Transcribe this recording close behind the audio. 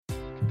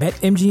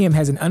BetMGM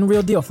has an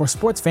unreal deal for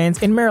sports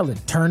fans in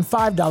Maryland. Turn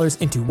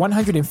 $5 into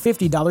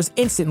 $150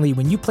 instantly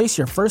when you place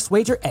your first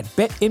wager at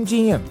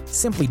BetMGM.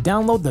 Simply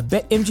download the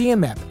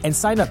BetMGM app and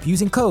sign up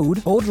using code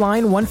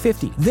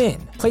OldLine150.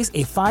 Then, place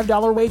a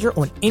 $5 wager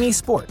on any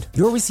sport.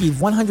 You'll receive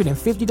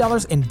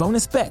 $150 in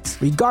bonus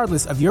bets,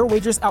 regardless of your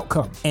wager's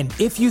outcome. And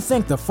if you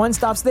think the fun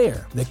stops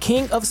there, the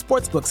king of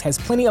sportsbooks has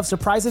plenty of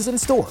surprises in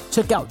store.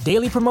 Check out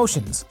daily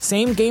promotions,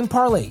 same-game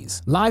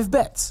parlays, live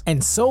bets,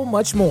 and so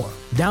much more.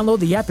 Download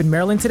the app in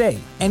Maryland today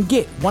and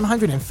get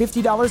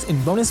 $150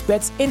 in bonus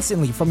bets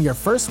instantly from your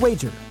first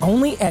wager.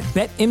 Only at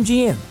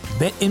BetMGM.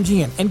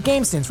 BetMGM and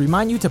GameSense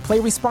remind you to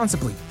play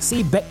responsibly.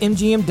 See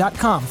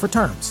BetMGM.com for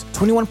terms.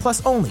 21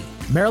 plus only.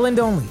 Maryland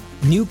only.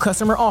 New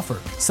customer offer.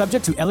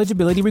 Subject to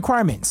eligibility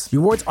requirements.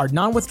 Rewards are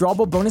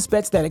non-withdrawable bonus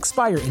bets that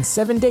expire in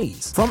 7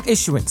 days. From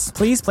issuance,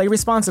 please play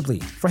responsibly.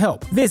 For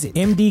help, visit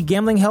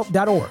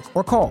mdgamblinghelp.org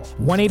or call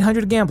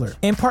 1-800-GAMBLER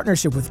in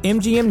partnership with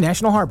MGM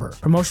National Harbor.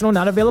 Promotional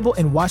not available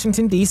in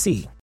Washington,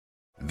 D.C.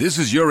 This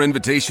is your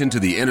invitation to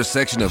the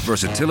intersection of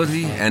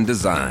versatility and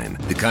design.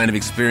 The kind of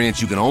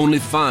experience you can only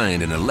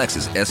find in a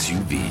Lexus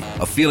SUV.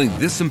 A feeling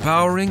this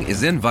empowering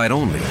is invite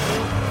only.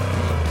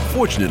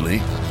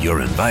 Fortunately,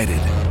 you're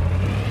invited.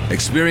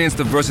 Experience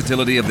the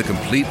versatility of the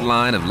complete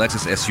line of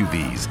Lexus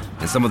SUVs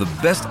and some of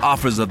the best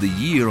offers of the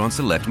year on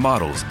select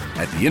models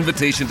at the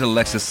Invitation to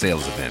Lexus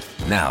sales event,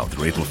 now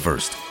through April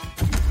 1st.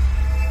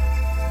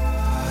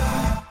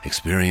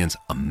 Experience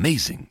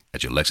amazing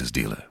at your Lexus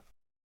dealer.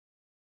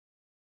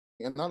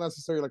 And not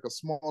necessarily like a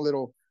small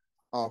little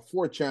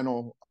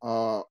 4-channel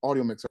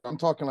audio mixer. I'm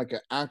talking like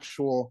an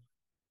actual,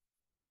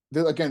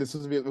 again, this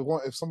is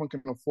if someone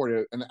can afford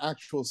it, an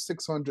actual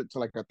 $600 to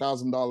like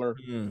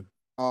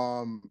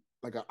 $1,000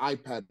 like an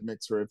iPad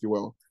mixer, if you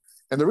will.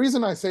 And the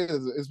reason I say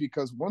this is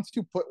because once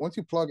you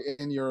plug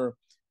in your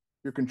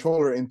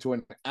controller into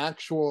an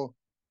actual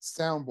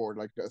soundboard,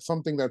 like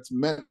something that's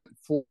meant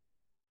for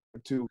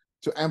to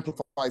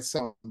amplify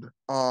sound,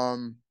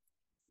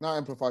 not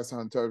amplify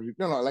sound,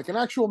 like an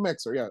actual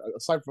mixer, yeah,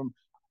 aside from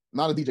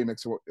not a DJ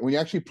mixer. When you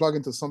actually plug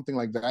into something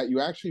like that, you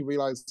actually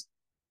realize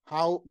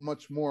how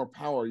much more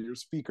power your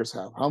speakers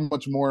have, how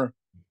much more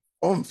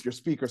oomph your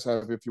speakers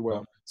have, if you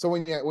will. So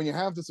when you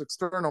have this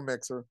external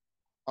mixer,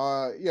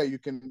 you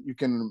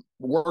can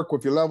work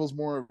with your levels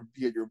more,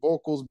 be it your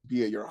vocals,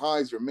 be it your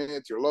highs, your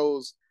mids, your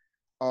lows.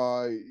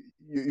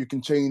 You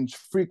can change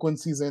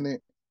frequencies in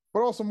it, but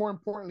also more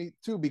importantly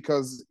too,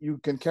 because you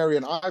can carry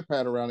an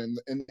iPad around, and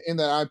in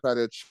that iPad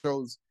it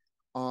shows,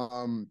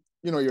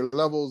 your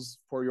levels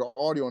for your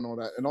audio and all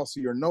that, and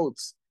also your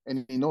notes,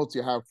 any notes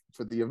you have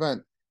for the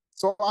event.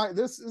 So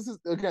this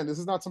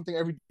is not something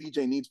every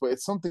DJ needs, but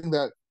it's something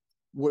that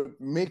would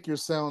make your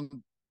sound,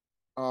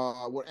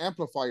 would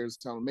amplify your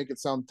sound, make it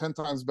sound 10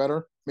 times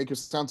better, make your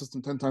sound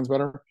system 10 times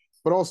better,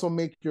 but also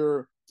make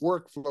your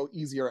workflow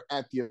easier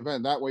at the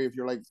event. That way, if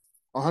you're like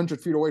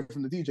 100 feet away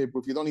from the DJ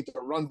booth, you don't need to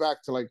run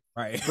back to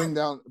bring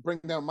down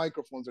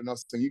microphones or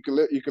nothing. You can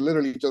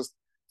literally just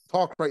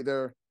talk right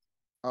there,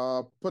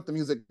 put the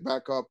music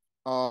back up,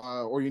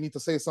 or you need to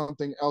say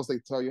something else. They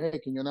tell you, hey,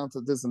 can you announce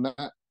this and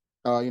that?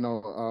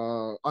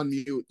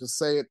 Unmute, just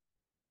say it,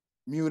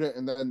 mute it,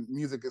 and then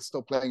music is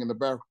still playing in the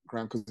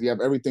background because you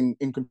have everything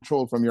in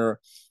control from your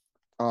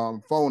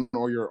phone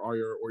or your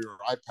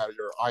iPad,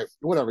 or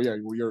whatever,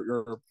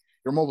 your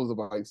mobile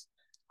device.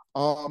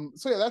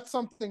 So yeah, that's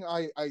something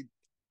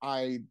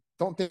I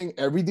don't think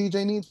every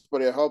DJ needs,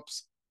 but it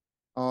helps.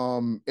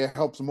 It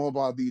helps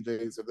mobile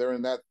DJs if they're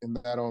in that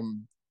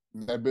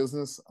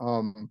business.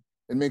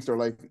 It makes their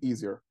life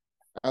easier.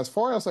 As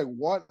far as like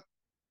what,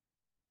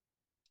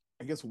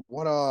 I guess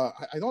what I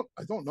don't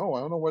know. I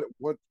don't know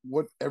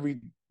what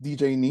every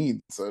DJ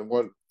needs, and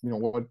what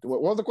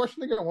was the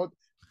question again? What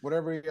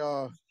every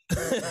All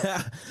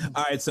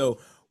right, so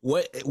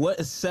what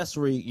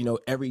accessory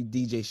every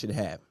DJ should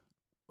have,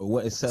 or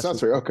what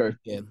accessory? Okay.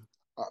 Yeah.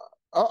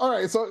 All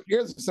right, so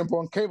here's a simple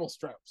one: cable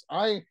straps.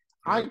 I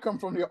come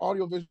from the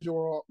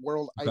audiovisual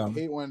world. Okay. I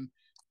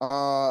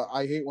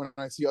hate when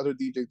I see other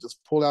DJs just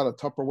pull out a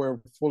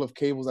Tupperware full of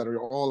cables that are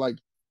all like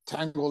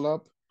tangled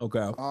up.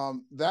 Okay.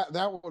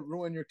 That would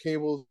ruin your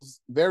cables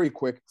very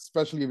quick,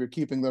 especially if you're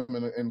keeping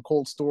them in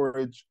cold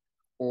storage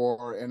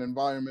or an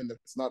environment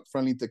that's not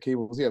friendly to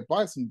cables. Yeah,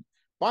 buy some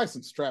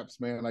straps,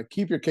 man. Like,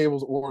 keep your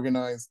cables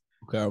organized.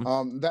 Okay.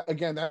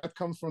 That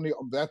comes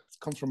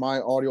from my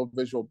audio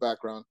visual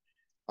background.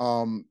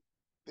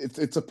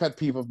 It's a pet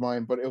peeve of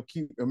mine, but it'll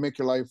make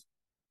your life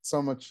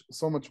so much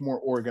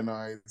more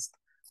organized.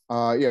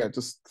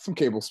 Just some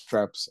cable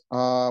straps.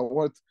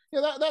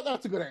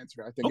 That's a good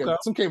answer, I think. Okay. Yeah,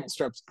 some cable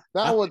straps.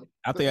 I think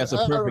that's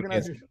a perfect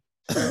answer.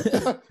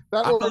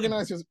 That will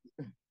organize your...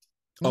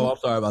 Oh, I'm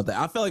sorry about that.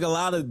 I feel like a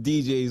lot of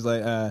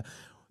DJs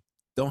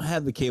don't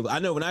have the cable. I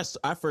know when I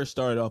first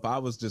started off, I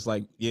was just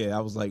like, I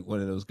was like one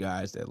of those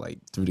guys that like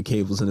threw the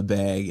cables in the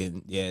bag,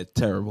 and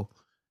terrible.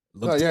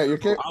 I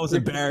was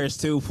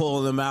embarrassed too,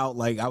 pulling them out.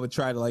 Like, I would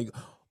try to like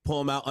pull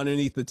them out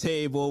underneath the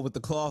table with the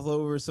cloth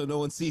over so no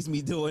one sees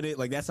me doing it.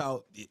 Like, that's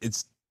how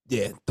it's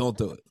Yeah, don't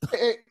do it.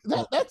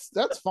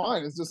 That's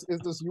fine. It's just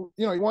you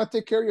want to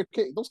take care of your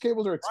those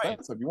cables are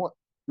expensive. Right.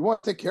 You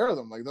want to take care of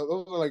them. Like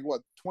those are like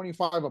what,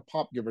 25 a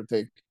pop, give or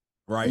take.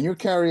 Right. And you're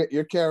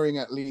carrying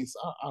at least,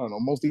 I don't know,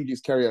 most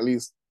DJs carry at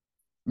least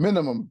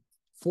minimum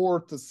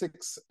 4 to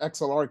 6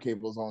 XLR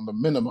cables on the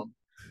minimum,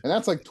 and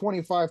that's like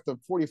 25 to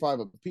 45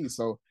 a piece.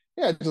 So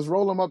yeah, just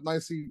roll them up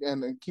nicely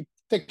and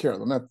take care of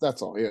them.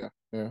 That's all. Yeah.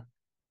 No,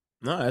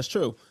 that's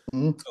true.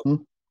 Mm-hmm.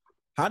 So,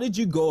 how did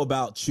you go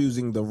about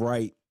choosing the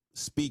right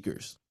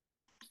speakers?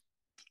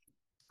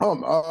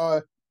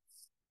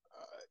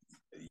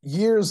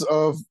 Years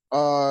of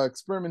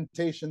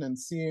experimentation and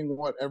seeing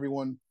what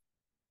everyone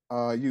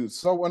used.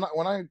 So when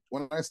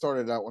I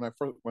started out,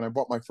 when I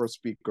bought my first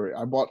speaker,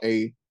 I bought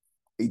a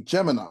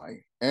Gemini,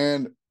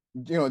 and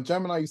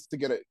Gemini used to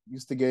get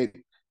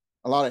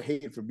a lot of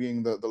hate for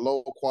being the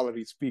low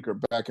quality speaker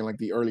back in like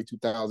the early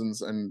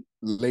 2000s and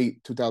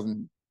late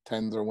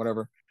 2010s or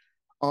whatever.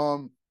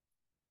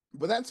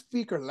 But that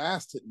speaker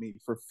lasted me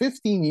for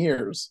 15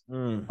 years.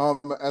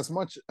 As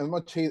much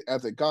hate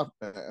as it got,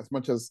 as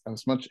much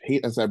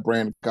hate as that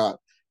brand got.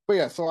 But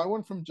yeah, so I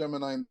went from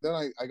Gemini, and then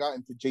I got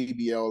into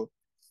JBL.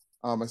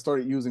 I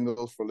started using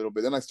those for a little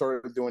bit. Then I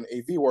started doing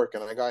AV work,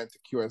 and I got into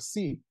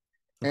QSC.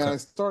 And I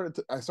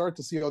started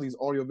to see all these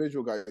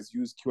audiovisual guys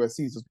use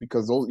QSCs just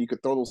because you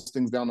could throw those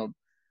things down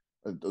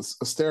a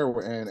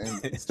stairway and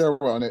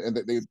stairwell on it, and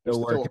they're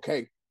still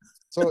okay.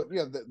 So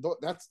yeah,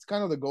 that's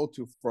kind of the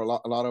go-to for a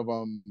lot of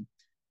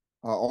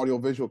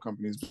audiovisual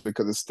companies,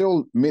 because it's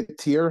still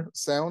mid-tier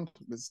sound.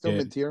 It's still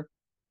mid-tier.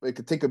 It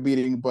could take a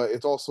beating, but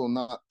it's also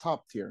not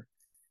top tier.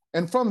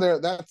 And from there,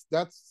 that's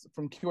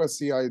from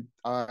QSC.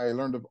 I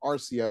learned of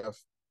RCF,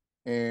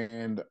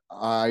 and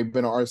I've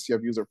been an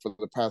RCF user for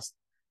the past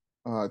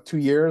 2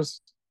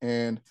 years.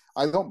 And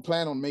I don't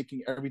plan on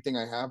making everything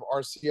I have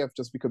RCF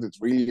just because it's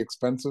really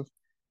expensive.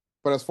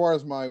 But as far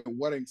as my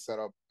wedding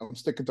setup, I'm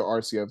sticking to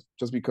RCF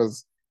just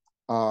because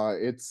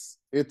it's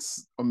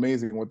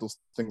amazing what those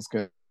things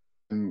can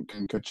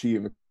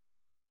achieve,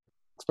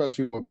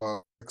 especially with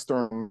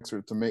external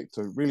mixer to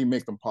really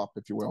make them pop,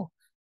 if you will.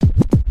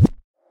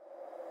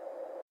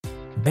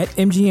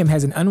 BetMGM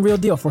has an unreal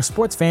deal for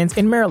sports fans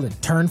in Maryland.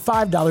 Turn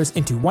 $5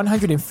 into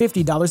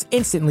 $150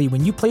 instantly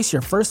when you place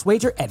your first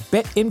wager at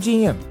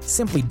BetMGM.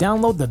 Simply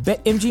download the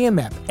BetMGM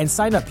app and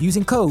sign up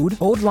using code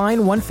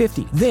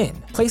OldLine150.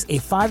 Then, place a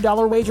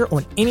 $5 wager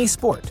on any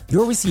sport.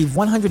 You'll receive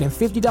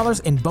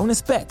 $150 in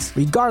bonus bets,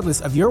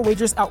 regardless of your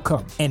wager's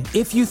outcome. And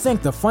if you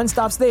think the fun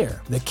stops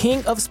there, the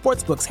king of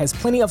sportsbooks has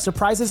plenty of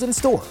surprises in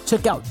store.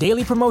 Check out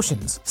daily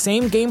promotions,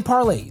 same-game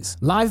parlays,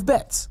 live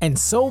bets, and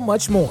so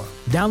much more.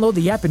 Download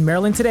the app in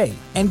Maryland today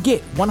and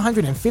get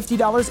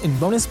 $150 in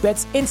bonus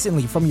bets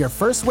instantly from your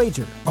first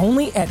wager,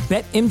 only at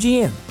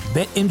BetMGM.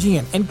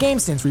 BetMGM and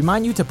GameSense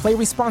remind you to play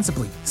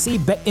responsibly. See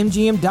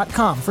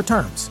BetMGM.com for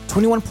terms.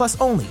 21 plus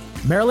only.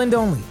 Maryland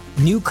only.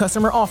 New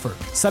customer offer.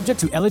 Subject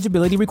to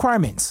eligibility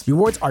requirements.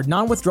 Rewards are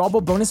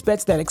non-withdrawable bonus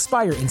bets that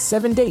expire in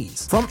 7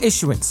 days. From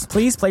issuance,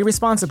 please play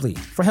responsibly.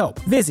 For help,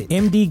 visit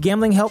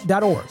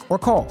mdgamblinghelp.org or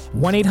call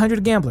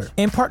 1-800-GAMBLER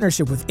in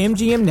partnership with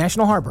MGM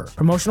National Harbor.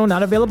 Promotional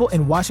not available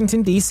in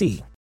Washington,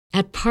 D.C.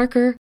 At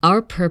Parker,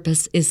 our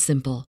purpose is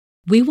simple.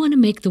 We want to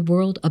make the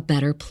world a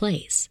better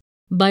place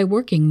by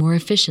working more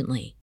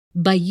efficiently,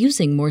 by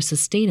using more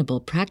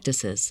sustainable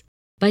practices,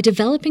 by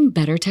developing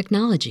better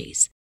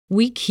technologies.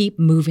 We keep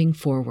moving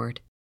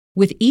forward.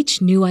 With each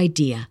new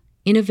idea,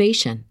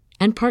 innovation,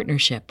 and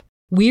partnership,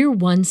 we're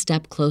one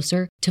step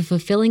closer to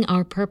fulfilling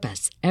our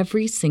purpose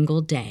every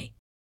single day.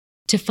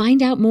 To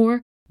find out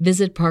more,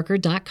 visit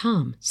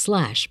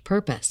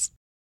parker.com/purpose.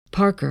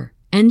 Parker,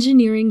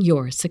 engineering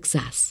your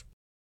success.